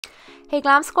Hey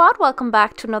Glam Squad, welcome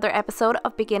back to another episode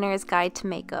of Beginner's Guide to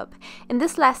Makeup. In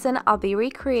this lesson, I'll be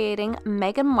recreating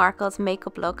Meghan Markle's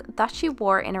makeup look that she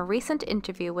wore in a recent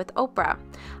interview with Oprah.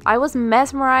 I was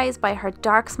mesmerized by her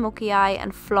dark smoky eye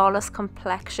and flawless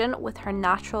complexion with her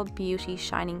natural beauty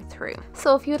shining through.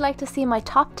 So if you'd like to see my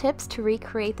top tips to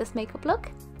recreate this makeup look,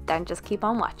 then just keep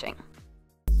on watching.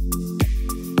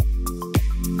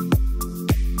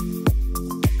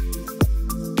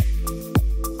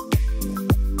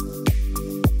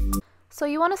 So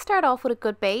you want to start off with a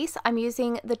good base. I'm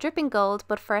using the Dripping Gold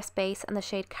but First base in the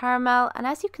shade Caramel, and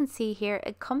as you can see here,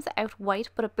 it comes out white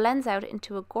but it blends out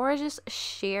into a gorgeous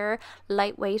sheer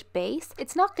lightweight base.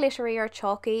 It's not glittery or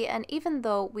chalky, and even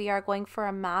though we are going for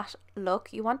a matte look,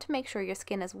 you want to make sure your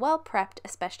skin is well prepped,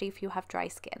 especially if you have dry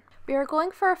skin. We are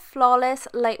going for a flawless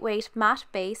lightweight matte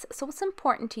base, so it's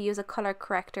important to use a color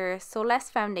corrector so less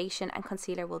foundation and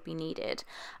concealer will be needed.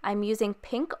 I'm using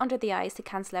pink under the eyes to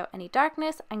cancel out any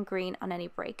darkness and green on any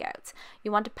breakouts.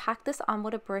 You want to pack this on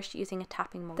with a brush using a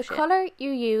tapping motion. The color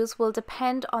you use will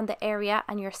depend on the area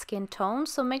and your skin tone,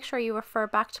 so make sure you refer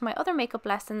back to my other makeup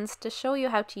lessons to show you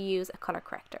how to use a color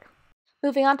corrector.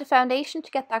 Moving on to foundation,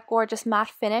 to get that gorgeous matte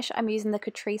finish, I'm using the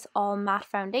Catrice All Matte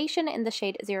Foundation in the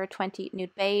shade 020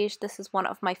 Nude Beige. This is one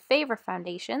of my favorite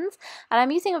foundations, and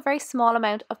I'm using a very small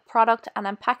amount of product and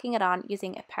I'm packing it on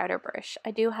using a powder brush.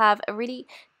 I do have a really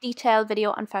detailed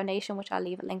video on foundation which I'll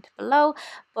leave it linked below,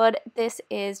 but this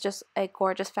is just a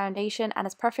gorgeous foundation and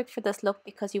it's perfect for this look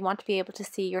because you want to be able to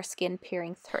see your skin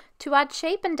peering through. To add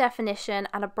shape and definition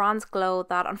and a bronze glow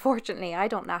that unfortunately I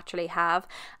don't naturally have,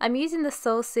 I'm using the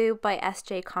Sosu by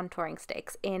SJ contouring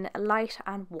sticks in light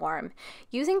and warm.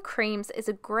 Using creams is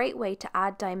a great way to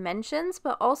add dimensions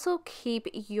but also keep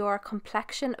your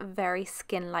complexion very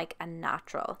skin-like and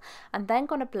natural. I'm then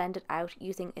going to blend it out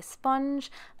using a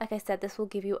sponge. Like I said, this will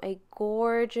give you a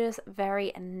gorgeous,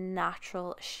 very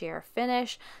natural sheer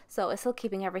finish, so it's still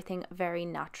keeping everything very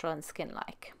natural and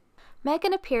skin-like.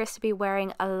 Meghan appears to be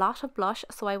wearing a lot of blush,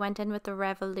 so I went in with the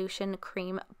Revolution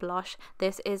Cream Blush.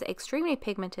 This is extremely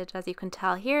pigmented, as you can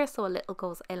tell here, so a little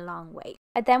goes a long way.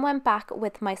 I then went back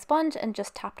with my sponge and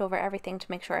just tapped over everything to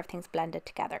make sure everything's blended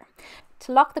together.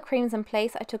 To lock the creams in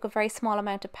place, I took a very small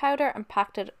amount of powder and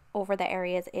packed it over the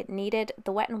areas it needed.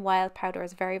 The Wet n Wild powder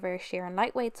is very sheer and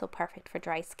lightweight, so perfect for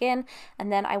dry skin.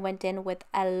 And then I went in with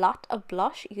a lot of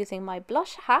blush using my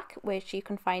blush hack, which you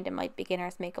can find in my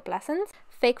beginner's makeup lessons.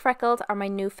 Fake freckles are my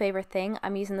new favorite thing.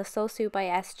 I'm using the Sosu by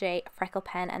SJ freckle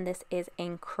pen and this is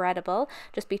incredible.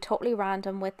 Just be totally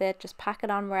random with it, just pack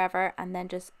it on wherever and then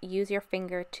just use your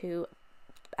finger to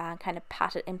kind of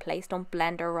pat it in place, don't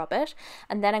blend or rub it.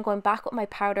 And then I'm going back with my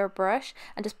powder brush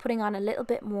and just putting on a little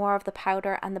bit more of the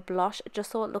powder and the blush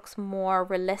just so it looks more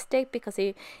realistic, because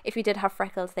if you did have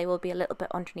freckles they will be a little bit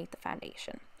underneath the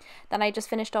foundation. Then I just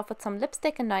finished off with some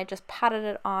lipstick and I just patted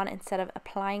it on instead of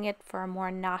applying it for a more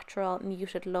natural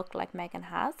muted look like Meghan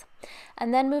has.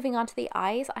 And then moving on to the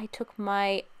eyes, I took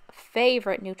my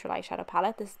favorite neutral eyeshadow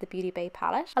palette. This is the Beauty Bay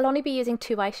palette. I'll only be using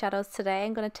two eyeshadows today.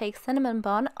 I'm going to take Cinnamon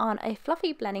Bun on a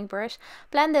fluffy blending brush,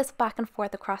 blend this back and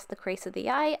forth across the crease of the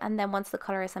eye, and then once the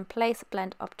colour is in place,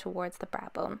 blend up towards the brow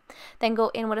bone. Then go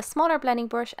in with a smaller blending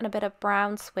brush and a bit of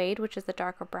brown suede, which is the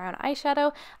darker brown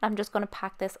eyeshadow. I'm just going to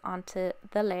pack this onto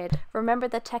the lid. Remember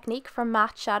the technique for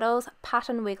matte shadows, pat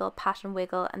and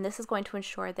wiggle, and this is going to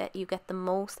ensure that you get the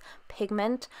most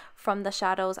pigment from the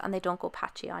shadows and they don't go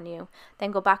patchy on you.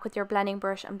 Then go back with your blending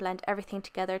brush and blend everything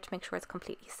together to make sure it's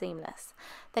completely seamless.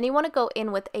 Then you want to go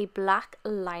in with a black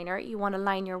liner. You want to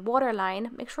line your waterline.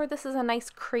 Make sure this is a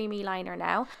nice creamy liner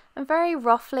now, and very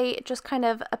roughly just kind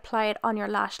of apply it on your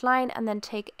lash line and then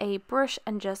take a brush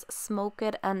and just smoke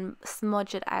it and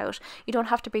smudge it out. You don't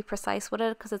have to be precise with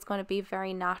it because it's going to be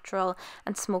very natural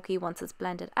and smoky once it's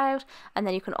blended out. And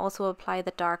then you can also apply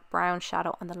the dark brown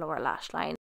shadow on the lower lash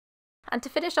line. And to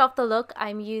finish off the look,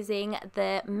 I'm using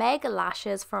the Meg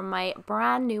Lashes from my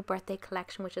brand new birthday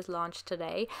collection, which is launched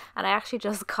today. And I actually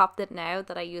just copped it now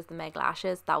that I use the Meg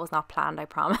Lashes. That was not planned, I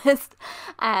promised.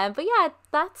 But yeah,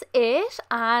 that's it.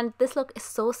 And this look is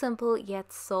so simple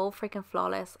yet so freaking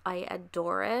flawless. I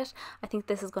adore it. I think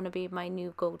this is going to be my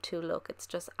new go-to look. It's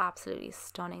just absolutely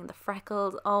stunning. The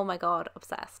freckles, oh my god,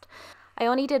 obsessed. I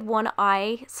only did one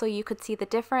eye so you could see the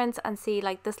difference and see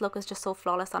like this look is just so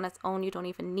flawless on its own. You don't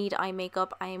even need eye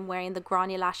makeup. I am wearing the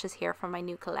Grania lashes here from my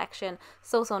new collection.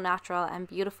 So natural and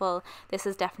beautiful. This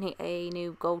is definitely a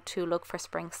new go-to look for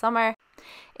spring summer.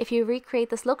 If you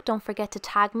recreate this look, don't forget to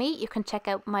tag me. You can check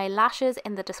out my lashes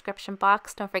in the description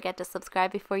box. Don't forget to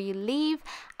subscribe before you leave,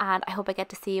 and I hope I get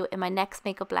to see you in my next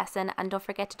makeup lesson. And don't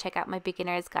forget to check out my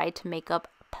beginner's guide to makeup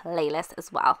playlist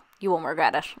as well. You won't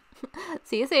regret it.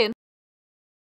 See you soon.